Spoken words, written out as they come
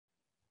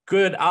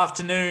Good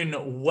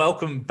afternoon.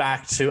 Welcome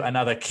back to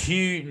another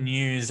Q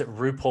News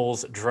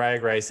RuPaul's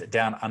Drag Race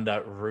Down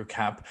Under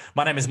recap.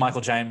 My name is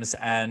Michael James,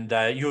 and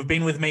you have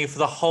been with me for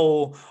the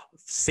whole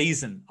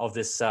season of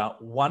this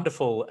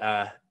wonderful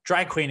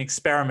drag queen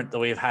experiment that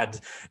we have had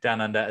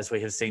down under, as we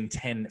have seen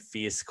 10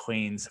 fierce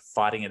queens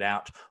fighting it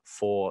out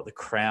for the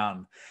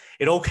crown.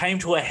 It all came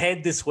to a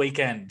head this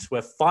weekend,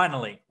 where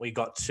finally we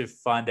got to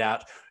find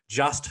out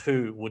just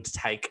who would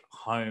take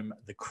home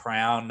the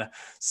crown.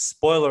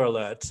 Spoiler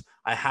alert,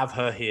 I have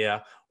her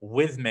here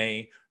with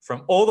me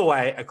from all the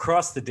way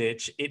across the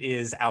ditch. It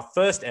is our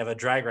first ever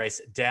Drag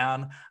Race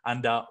Down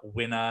Under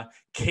winner,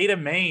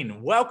 Keita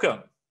Mean.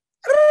 Welcome.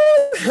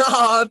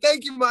 Oh,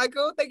 thank you,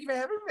 Michael. Thank you for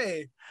having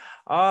me.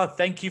 Oh,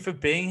 thank you for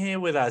being here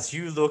with us.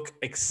 You look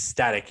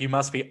ecstatic. You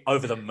must be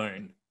over the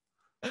moon.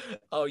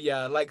 Oh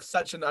yeah, like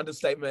such an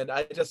understatement.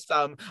 I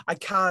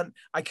can't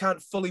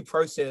fully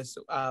process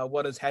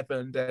what has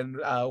happened and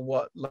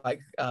the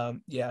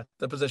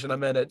position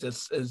I'm in. It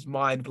just is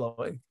mind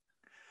blowing.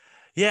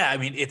 Yeah, I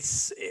mean,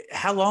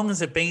 how long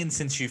has it been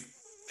since you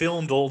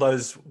filmed all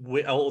those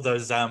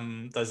winners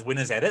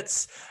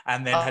edits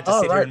and then had to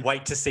sit here and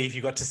wait to see if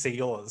you got to see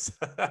yours?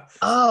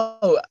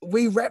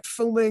 We wrapped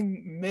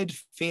filming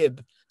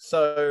mid-Feb,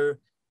 so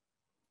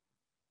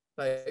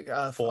like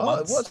 4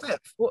 months. What's that?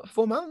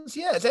 4 months?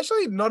 Yeah, it's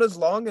actually not as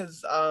long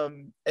as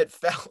it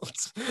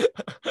felt.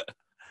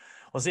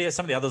 Well, see,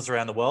 some of the others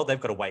around the world, they've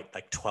got to wait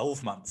like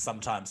 12 months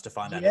sometimes to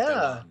find out if they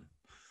won.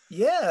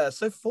 Yeah,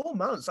 so 4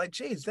 months, like,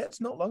 geez, that's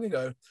not long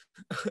ago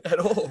at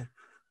all.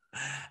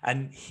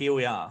 And here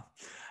we are.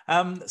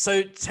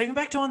 So taking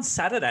back to on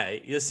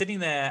Saturday, you're sitting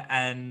there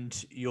and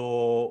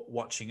you're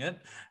watching it,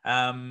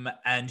 and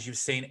you've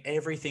seen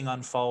everything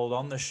unfold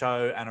on the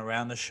show and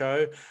around the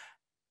show.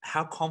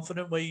 How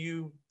confident were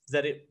you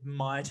that it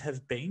might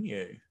have been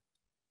you?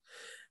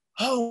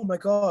 Oh my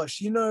gosh,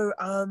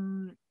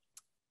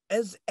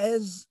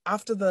 as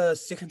after the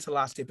second to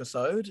last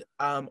episode,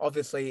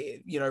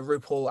 obviously,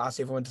 RuPaul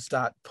asked everyone to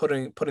start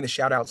putting the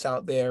shout outs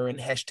out there and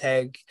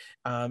hashtag,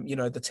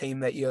 the team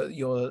that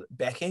you're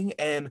backing.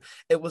 And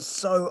it was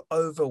so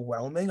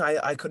overwhelming.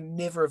 I could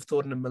never have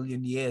thought in a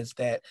million years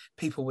that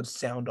people would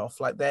sound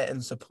off like that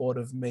in support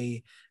of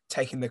me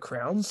taking the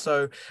crown.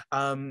 So,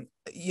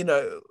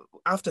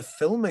 after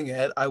filming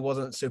it, I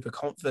wasn't super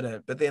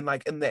confident, but then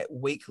like in that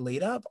week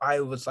lead up, I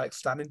was like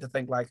starting to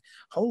think like,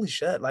 holy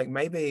shit, like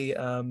maybe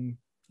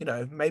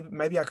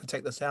maybe I could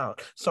take this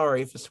out.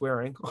 Sorry for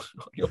swearing on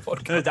your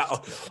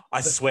podcast.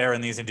 I swear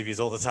in these interviews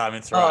all the time.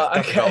 It's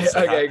right.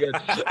 Okay, good.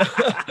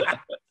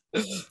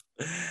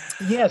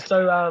 Yeah,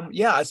 so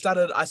I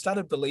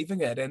started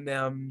believing it, and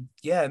when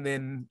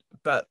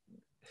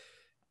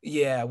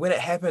it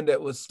happened,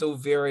 it was still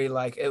very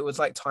it was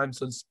like time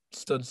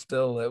stood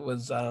still.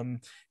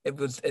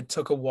 It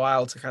took a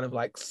while to kind of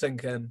like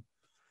sink in.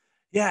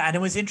 Yeah, and it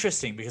was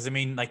interesting because, I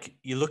mean, like,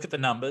 you look at the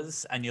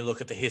numbers and you look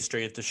at the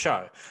history of the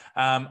show,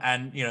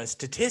 and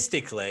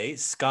statistically,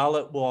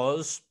 Scarlett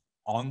was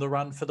on the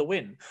run for the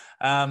win.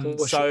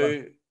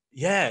 Sure.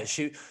 Yeah,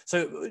 so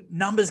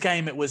numbers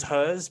game, it was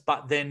hers,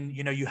 but then,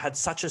 you had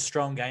such a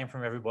strong game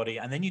from everybody,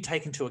 and then you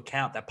take into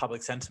account that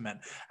public sentiment,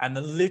 and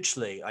then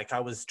literally, like, I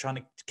was trying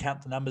to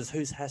count the numbers,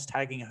 who's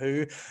hashtagging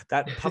who,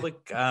 that public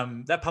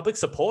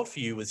support for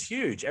you was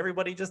huge.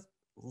 Everybody just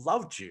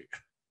loved you.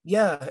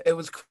 Yeah, it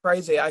was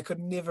crazy. I could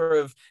never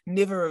have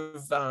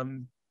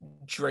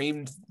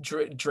dreamed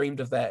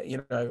of that.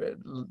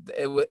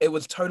 It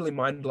was totally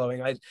mind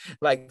blowing. I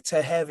like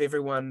to have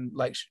everyone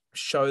like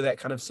show that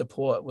kind of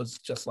support was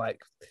just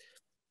like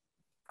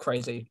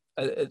crazy.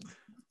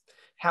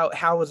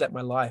 How was that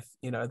my life?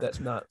 That's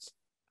nuts.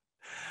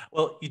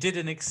 Well, you did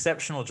an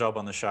exceptional job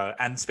on the show.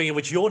 And speaking of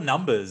which, your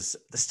numbers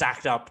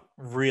stacked up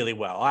really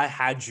well. I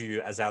had you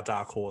as our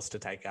dark horse to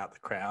take out the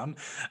crown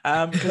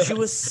because you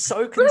were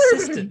so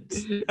consistent.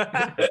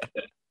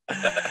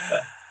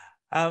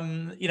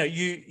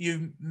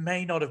 You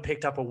may not have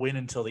picked up a win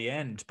until the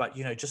end, but,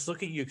 just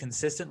look at you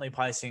consistently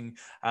placing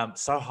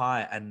so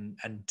high and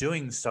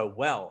doing so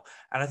well.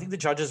 And I think the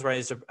judges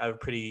raised a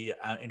pretty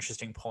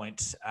interesting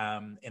point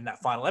in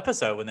that final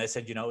episode when they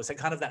said, it was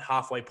kind of that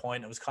halfway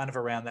point. It was kind of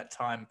around that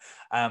time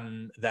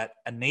that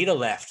Anita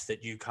left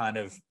that you kind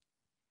of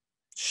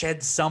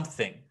shed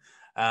something.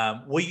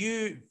 Were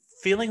you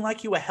feeling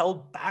like you were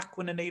held back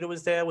when Anita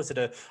was there? Was it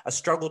a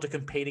struggle to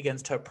compete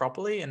against her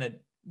properly, and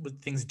were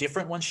things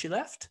different once she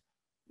left?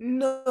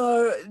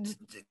 No,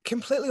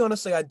 completely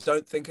honestly, I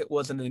don't think it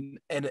was an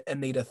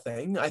Anita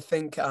thing. I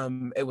think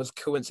it was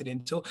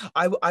coincidental.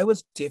 I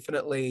was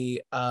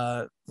definitely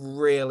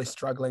really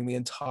struggling the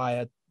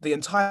entire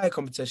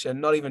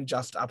competition, not even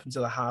just up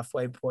until the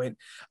halfway point.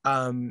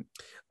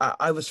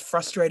 I was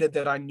frustrated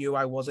that I knew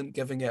I wasn't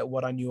giving it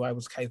what I knew I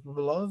was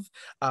capable of,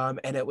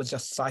 and it was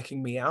just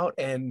psyching me out.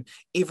 And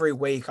every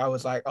week I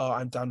was like, "Oh,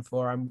 I'm done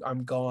for.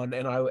 I'm gone."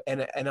 And I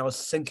was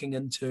sinking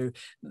into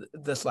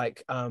this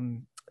like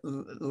an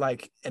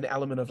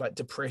element of like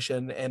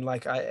depression, and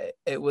like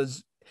it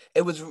was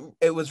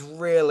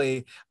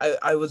really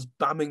I was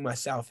bumming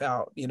myself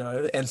out,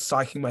 and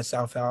psyching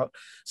myself out.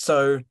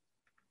 So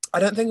I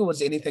don't think it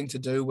was anything to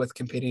do with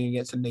competing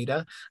against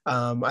Anita.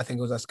 I think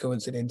it was just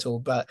coincidental,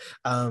 but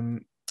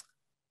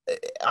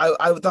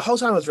the whole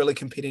time I was really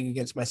competing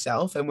against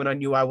myself, and when I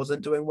knew I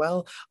wasn't doing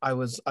well, I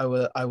was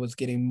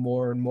getting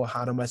more and more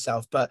hard on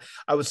myself. But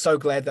I was so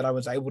glad that I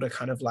was able to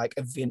kind of like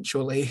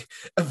eventually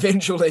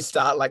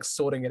start like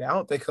sorting it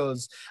out,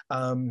 because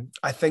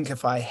I think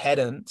if I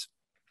hadn't,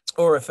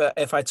 or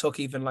if I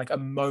took even like a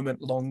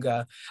moment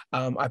longer,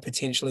 I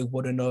potentially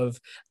wouldn't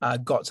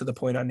have got to the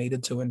point I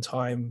needed to in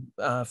time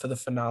for the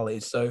finale.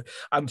 So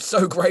I'm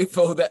so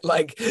grateful that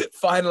like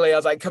finally I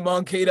was like, come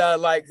on, Keita,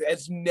 like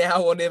it's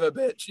now or never,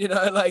 bitch.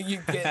 Like you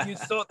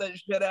sort that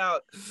shit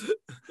out.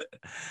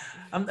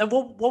 And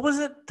what was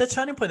it, the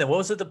turning point then? What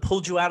was it that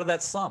pulled you out of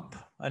that slump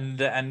and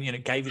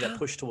gave you that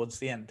push towards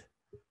the end?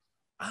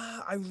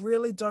 I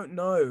really don't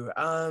know.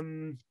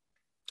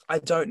 I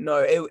don't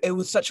know. It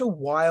was such a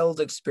wild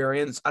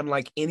experience,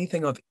 unlike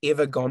anything I've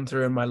ever gone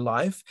through in my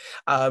life.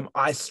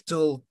 I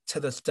still,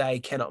 to this day,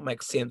 cannot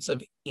make sense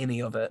of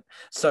any of it.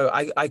 So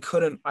I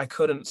couldn't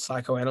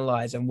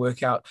psychoanalyze and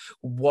work out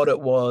what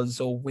it was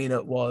or when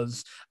it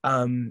was.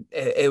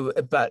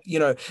 But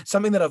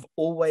something that I've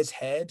always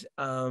had.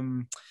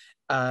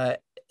 Uh,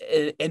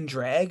 in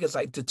drag is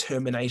like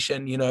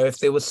determination. If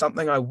there was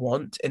something I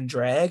want in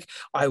drag,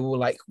 I will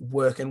like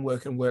work and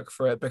work and work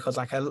for it, because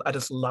like I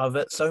just love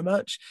it so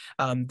much,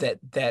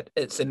 that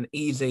it's an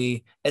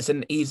easy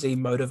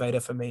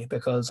motivator for me,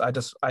 because I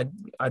just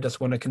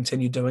want to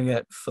continue doing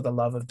it for the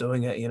love of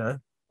doing it.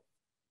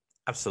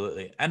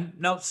 Absolutely. And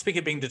now, speaking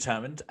of being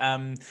determined,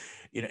 in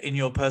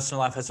your personal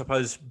life, I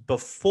suppose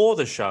before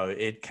the show,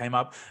 it came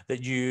up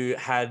that you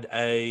had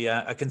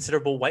a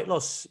considerable weight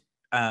loss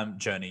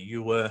journey.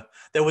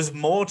 There was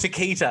more to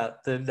Keita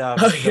than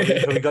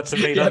who we got to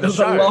meet on the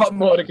show. There's a lot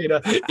more to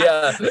Keita.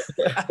 Yeah.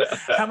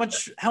 How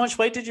much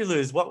weight did you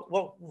lose?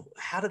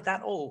 How did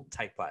that all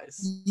take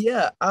place?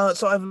 Yeah.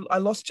 So I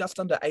lost just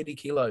under 80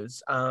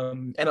 kilos.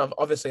 And I've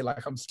obviously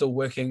like I'm still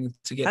working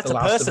to get That's the a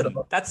last person. of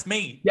it. That's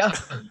me.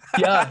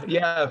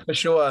 Yeah, for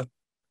sure.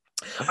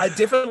 I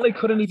definitely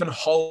couldn't even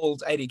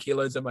hold 80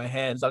 kilos in my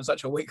hands. I'm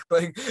such a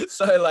weakling.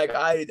 So like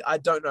I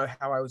don't know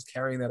how I was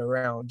carrying that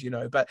around,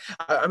 but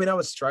I mean I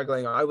was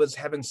struggling. I was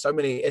having so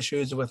many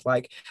issues with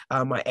like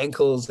my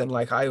ankles, and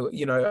like I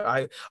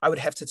would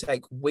have to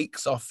take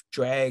weeks off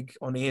drag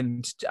on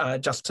end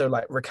just to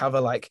like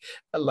recover like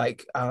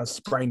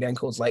sprained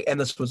ankles, like, and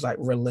this was like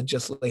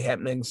religiously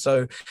happening.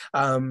 So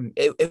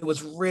it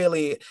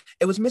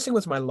was messing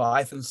with my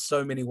life in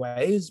so many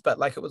ways, but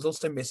like it was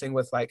also messing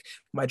with like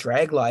my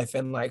drag life,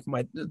 and like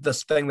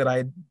this thing that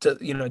I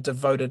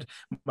devoted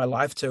my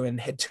life to and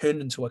had turned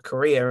into a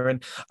career.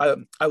 And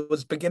I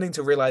was beginning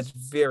to realize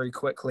very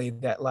quickly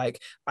that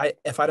like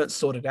if I don't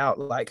sort it out,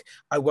 like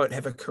I won't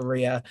have a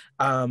career.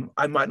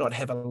 I might not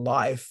have a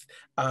life,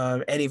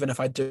 and even if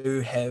I do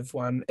have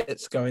one,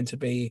 it's going to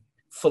be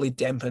fully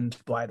dampened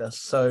by this.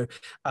 So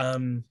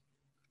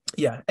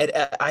yeah,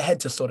 I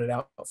had to sort it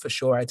out for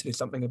sure. I had to do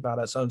something about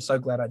it, so I'm so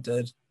glad I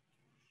did.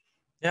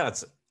 Yeah,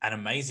 it's an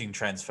amazing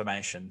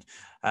transformation.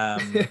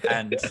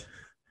 And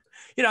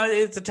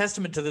it's a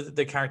testament to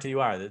the character you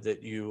are,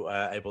 that you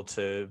are able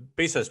to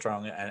be so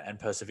strong and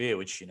persevere,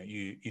 which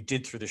you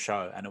did through the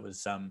show, and it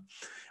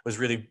was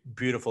really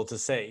beautiful to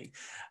see.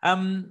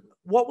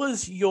 What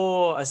was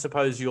I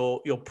suppose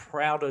your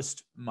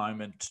proudest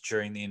moment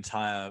during the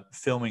entire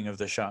filming of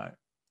the show?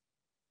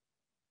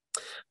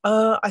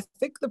 I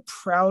think the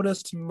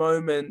proudest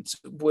moment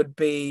would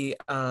be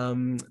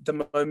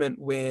the moment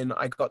when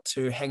I got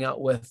to hang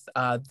out with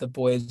the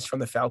boys from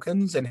the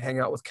Falcons and hang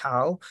out with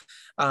Carl,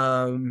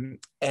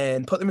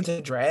 and put them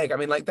into drag. I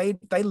mean, like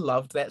they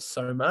loved that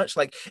so much.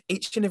 Like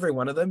each and every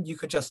one of them, you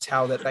could just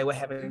tell that they were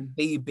having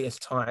the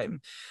best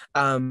time.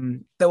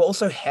 They were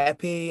also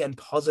happy and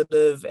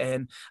positive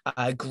and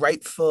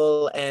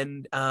grateful,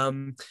 and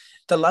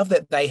the love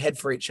that they had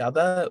for each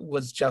other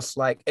was just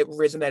like it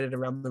resonated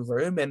around the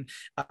room. And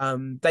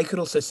they could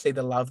also see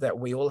the love that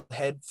we all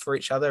had for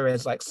each other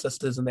as like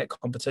sisters in that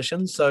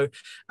competition. So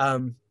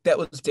that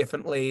was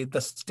definitely the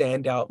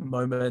standout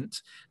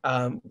moment.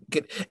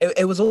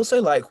 It was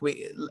also like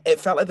it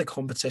felt like the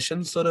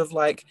competition sort of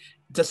like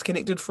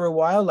disconnected for a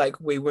while. Like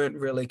we weren't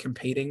really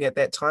competing at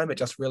that time. It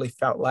just really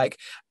felt like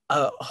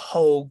a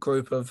whole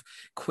group of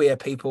queer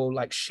people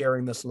like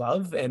sharing this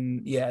love.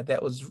 And yeah,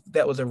 that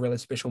was a really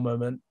special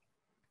moment.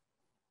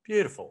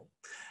 Beautiful.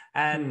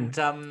 And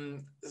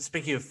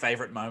speaking of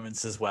favorite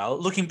moments as well,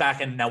 looking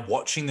back and now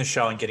watching the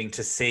show and getting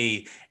to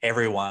see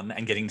everyone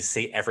and getting to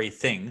see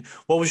everything,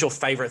 what was your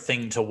favorite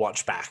thing to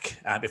watch back?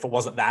 If it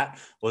wasn't that,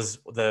 was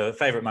the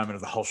favorite moment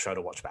of the whole show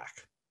to watch back?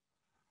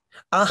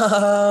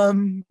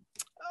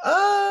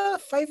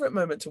 Favorite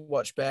moment to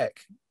watch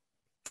back.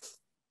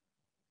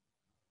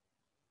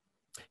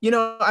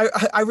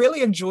 I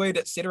really enjoyed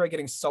Etc.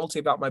 getting salty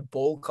about my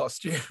ball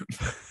costume.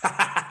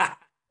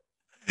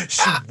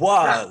 She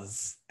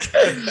was.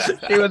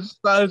 She was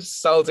so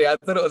salty. I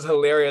thought it was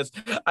hilarious.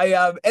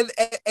 I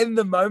in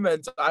the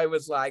moment I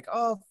was like,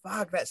 oh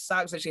fuck, that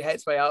sucks that she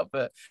hates my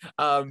outfit.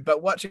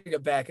 But watching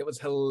it back, it was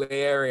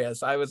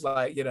hilarious. I was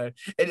like,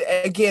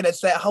 again,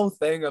 it's that whole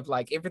thing of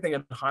like everything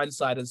in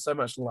hindsight is so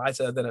much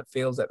lighter than it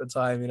feels at the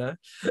time,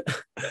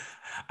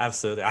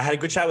 Absolutely. I had a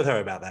good chat with her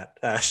about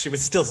that. She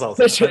was still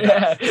salty. But no.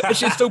 Yeah. Is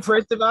she still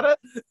pressed about it?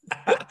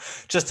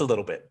 Just a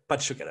little bit,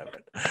 but she'll get over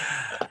it.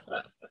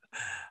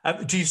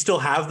 Do you still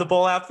have the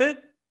ball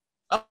outfit?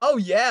 Oh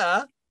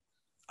yeah.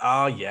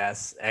 Oh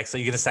yes,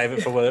 excellent. You're gonna save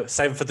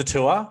it for the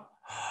tour.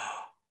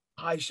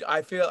 I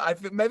feel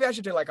maybe I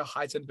should do like a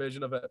heightened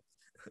version of it.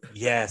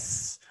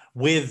 Yes,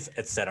 with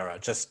etc.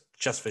 Just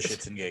for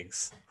shits and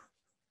gigs.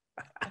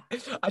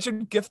 I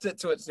should gift it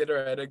to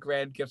etc. at a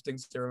grand gifting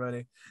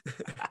ceremony.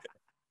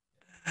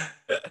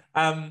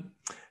 Now,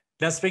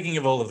 speaking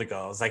of all of the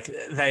girls, like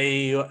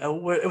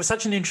it was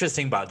such an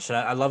interesting bunch.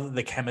 I love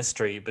the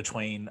chemistry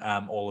between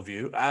all of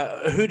you.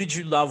 Who did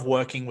you love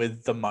working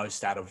with the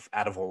most out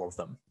of all of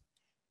them?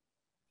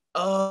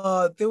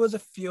 There was a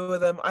few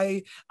of them.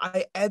 I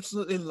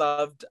absolutely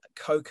loved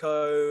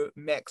Coco,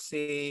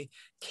 Maxi,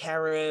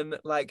 Karen.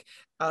 Like,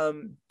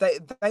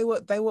 they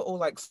were all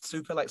like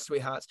super like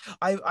sweethearts.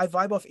 I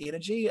vibe off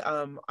energy.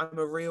 I'm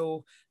a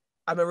real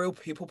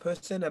people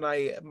person, and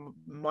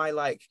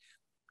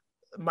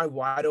my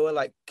wider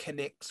like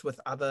connects with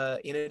other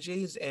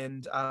energies,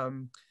 and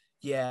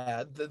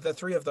yeah, the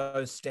three of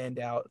those stand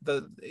out.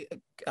 The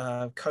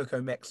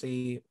Coco,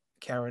 Maxi,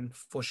 Karen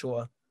for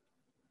sure.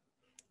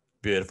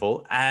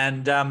 Beautiful.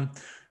 And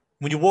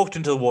when you walked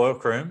into the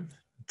workroom,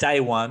 day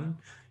one,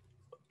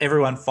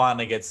 everyone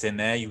finally gets in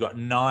there. You've got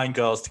 9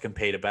 girls to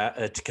compete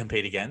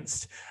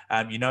against.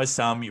 You know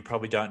some, you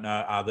probably don't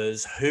know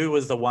others. Who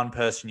was the one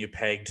person you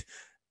pegged?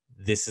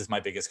 This is my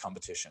biggest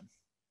competition.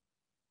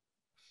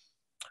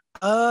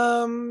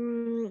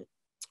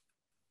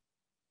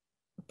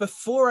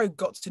 Before I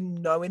got to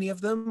know any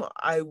of them,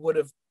 I would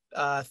have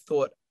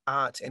thought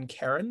Art and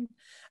Karen.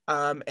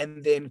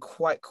 And then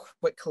quite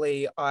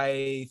quickly,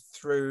 I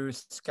threw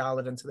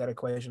Scarlett into that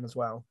equation as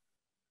well.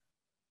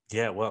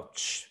 Yeah, well,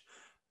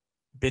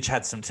 bitch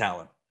had some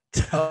talent.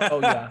 Oh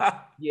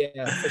yeah,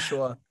 yeah, for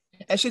sure.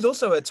 And she's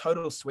also a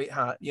total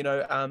sweetheart.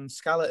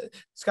 Scarlett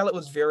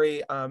was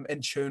very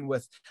in tune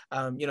with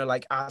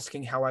like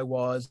asking how I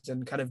was,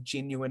 and kind of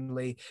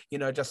genuinely,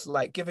 just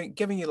like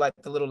giving you like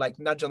the little like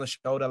nudge on the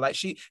shoulder. Like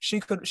she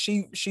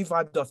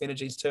vibed off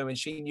energies too, and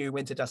she knew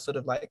when to just sort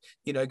of like,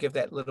 give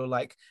that little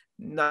like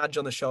nudge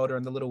on the shoulder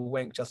and the little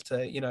wink, just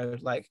to,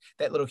 like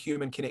that little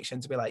human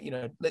connection to be like,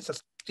 let's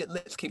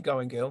keep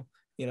going, girl,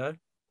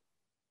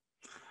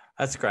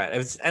 That's great.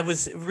 It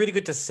was really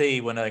good to see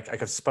when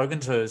I've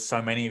spoken to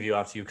so many of you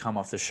after you come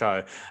off the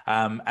show,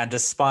 and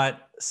despite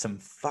some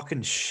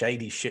fucking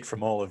shady shit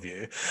from all of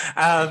you,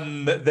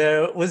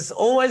 there was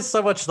always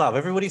so much love.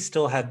 Everybody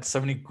still had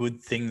so many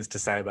good things to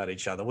say about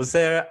each other. Was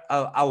there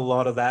a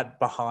lot of that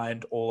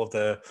behind all of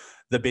the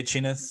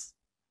bitchiness?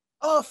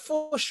 Oh,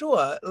 for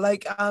sure.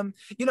 Like, I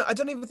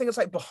don't even think it's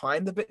like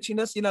behind the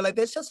bitchiness, like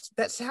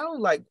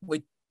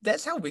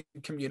that's how we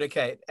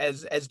communicate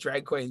as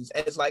drag queens,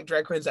 as like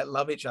drag queens that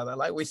love each other.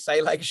 Like we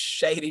say like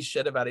shady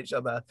shit about each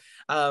other.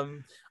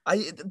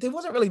 There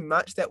wasn't really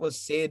much that was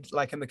said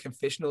like in the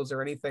confessionals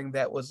or anything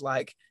that was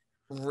like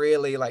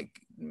really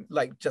like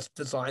just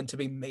designed to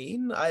be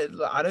mean.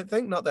 I don't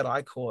think, not that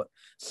I caught.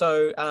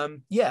 So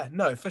yeah,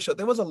 no, for sure.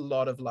 There was a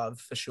lot of love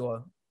for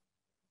sure.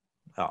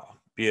 Oh,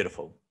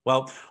 beautiful.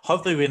 Well,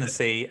 hopefully we're going to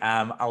see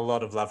a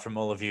lot of love from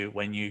all of you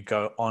when you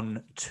go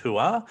on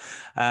tour.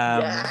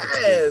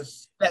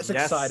 Yes, that's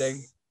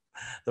exciting.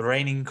 The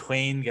reigning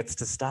queen gets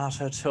to start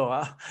her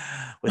tour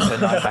with her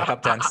 9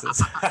 backup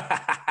dancers.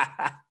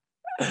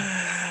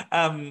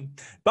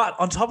 But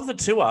on top of the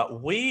tour,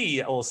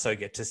 we also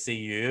get to see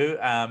you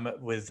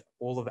with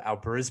all of our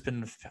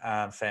Brisbane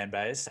fan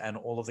base and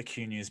all of the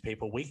Q News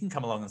people. We can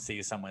come along and see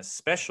you somewhere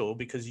special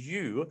because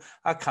you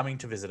are coming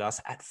to visit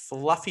us at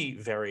Fluffy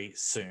very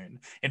soon.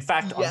 In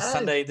fact, on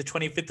Sunday, the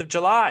 25th of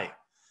July.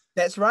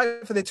 That's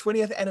right, for the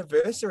 20th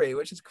anniversary,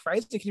 which is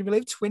crazy. Can you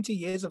believe 20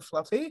 years of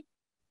Fluffy?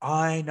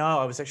 I know.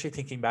 I was actually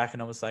thinking back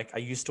and I was like, I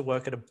used to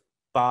work at a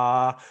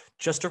bar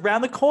just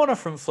around the corner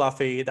from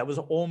Fluffy. That was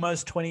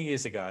almost 20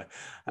 years ago.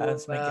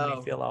 It's making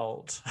me feel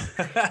old.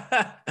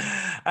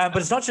 But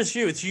it's not just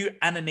you. It's you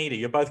and Anita.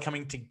 You're both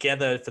coming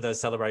together for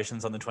those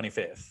celebrations on the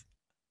 25th.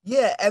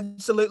 Yeah,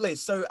 absolutely.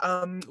 So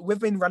we've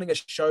been running a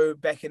show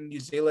back in New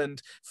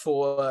Zealand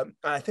for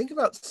I think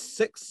about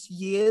 6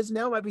 years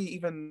now, maybe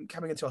even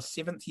coming into our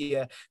 7th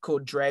year,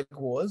 called Drag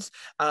Wars.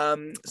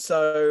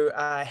 So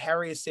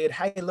Harry has said,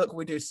 hey, look,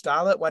 we do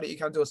Starlet. Why don't you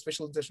come to a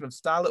special edition of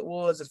Starlet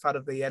Wars as part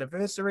of the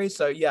anniversary?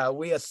 So yeah,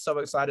 we are so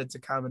excited to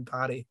come and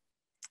party.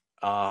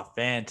 Oh,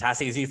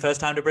 fantastic. Is it your first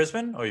time to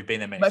Brisbane or you've been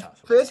there many times?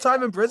 First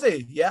time in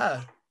Brizzy,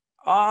 yeah.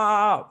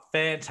 Oh,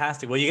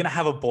 fantastic. Well, you're going to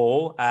have a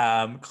ball.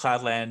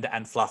 Cloudland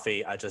and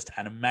Fluffy are just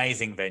an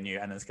amazing venue,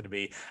 and it's going to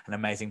be an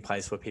amazing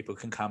place where people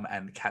can come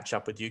and catch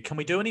up with you. Can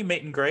we do any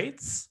meet and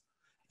greets?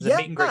 Is it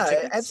meet and greet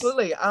tickets?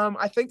 absolutely.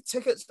 I think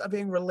tickets are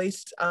being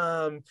released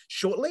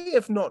shortly,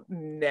 if not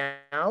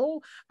now.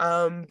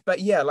 But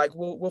yeah, like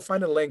we'll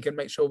find a link and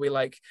make sure we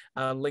like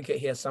link it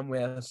here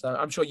somewhere. So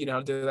I'm sure you know how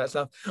to do that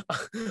stuff.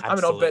 I'm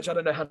an old bitch. I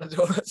don't know how to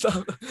do all that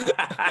stuff.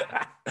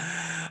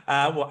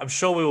 Well, I'm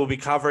sure we will be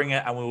covering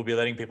it, and we will be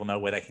letting people know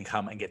where they can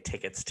come and get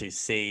tickets to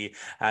see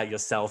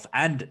yourself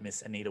and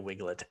Miss Anita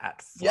Wiglet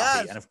at Fluffy.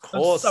 Yes, and of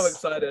course, I'm so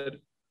excited.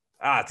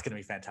 It's going to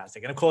be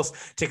fantastic. And of course,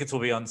 tickets will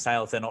be on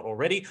sale if they're not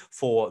already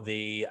for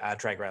the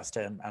Drag Race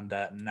Down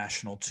Under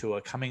National Tour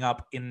coming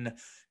up in,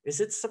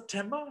 is it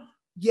September?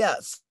 Yeah,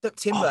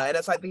 September, and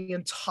it's like the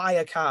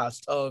entire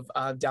cast of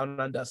Down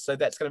Under. So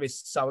that's going to be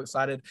so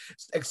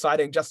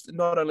exciting, just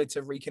not only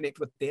to reconnect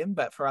with them,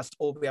 but for us to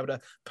all be able to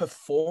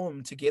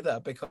perform together,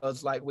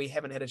 because like we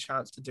haven't had a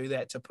chance to do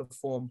that, to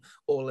perform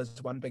all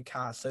as one big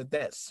cast. So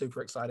that's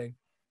super exciting.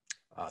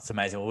 Oh, it's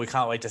amazing. Well, we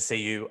can't wait to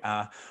see you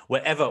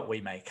wherever we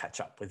may catch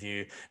up with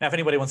you. Now, if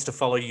anybody wants to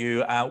follow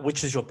you,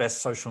 which is your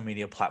best social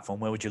media platform?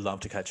 Where would you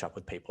love to catch up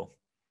with people?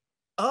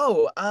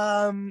 Oh,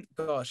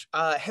 gosh,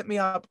 hit me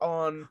up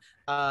on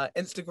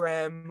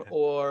Instagram,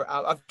 or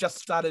I've just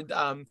started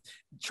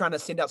trying to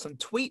send out some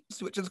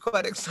tweets, which is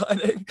quite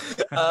exciting.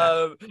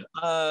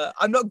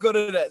 I'm not good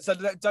at it, so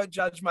don't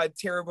judge my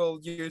terrible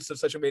use of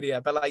social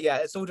media. But like, yeah,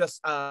 it's all just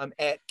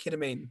at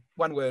ketamine,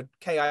 one word,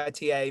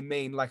 KITA,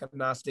 mean, like I'm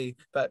nasty,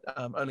 but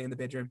only in the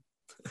bedroom.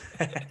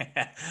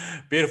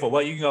 Beautiful.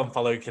 Well, you can go and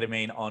follow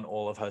Ketamine on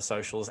all of her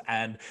socials,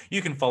 and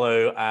you can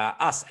follow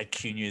us at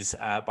Q News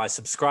by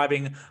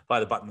subscribing by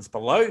the buttons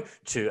below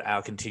to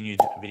our continued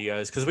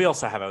videos, because we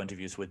also have our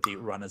interviews with the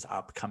runners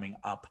up coming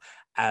up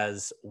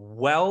as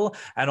well.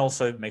 And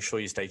also make sure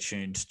you stay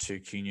tuned to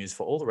Q News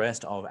for all the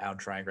rest of our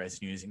Drag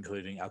Race news,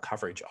 including our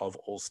coverage of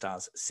All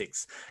Stars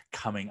 6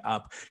 coming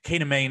up.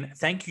 Ketamine,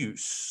 thank you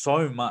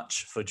so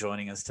much for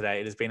joining us today.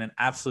 It has been an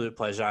absolute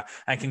pleasure,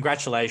 and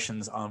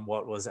congratulations on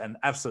what was an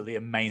absolutely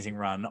amazing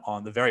run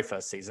on the very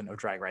first season of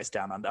Drag Race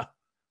Down Under.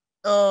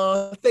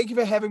 Oh, thank you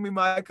for having me,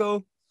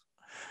 Michael.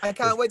 I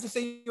can't wait to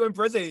see you in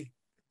Brizzy.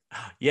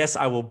 Yes,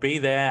 I will be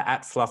there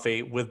at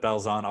Fluffy with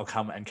bells on. I'll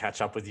come and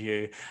catch up with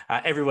you.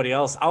 Everybody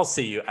else, I'll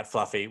see you at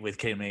Fluffy with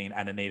Ketamine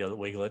and Anita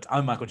Wiglet.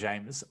 I'm Michael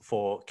James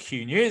for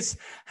Q News.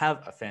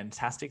 Have a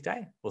fantastic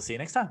day. We'll see you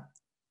next time.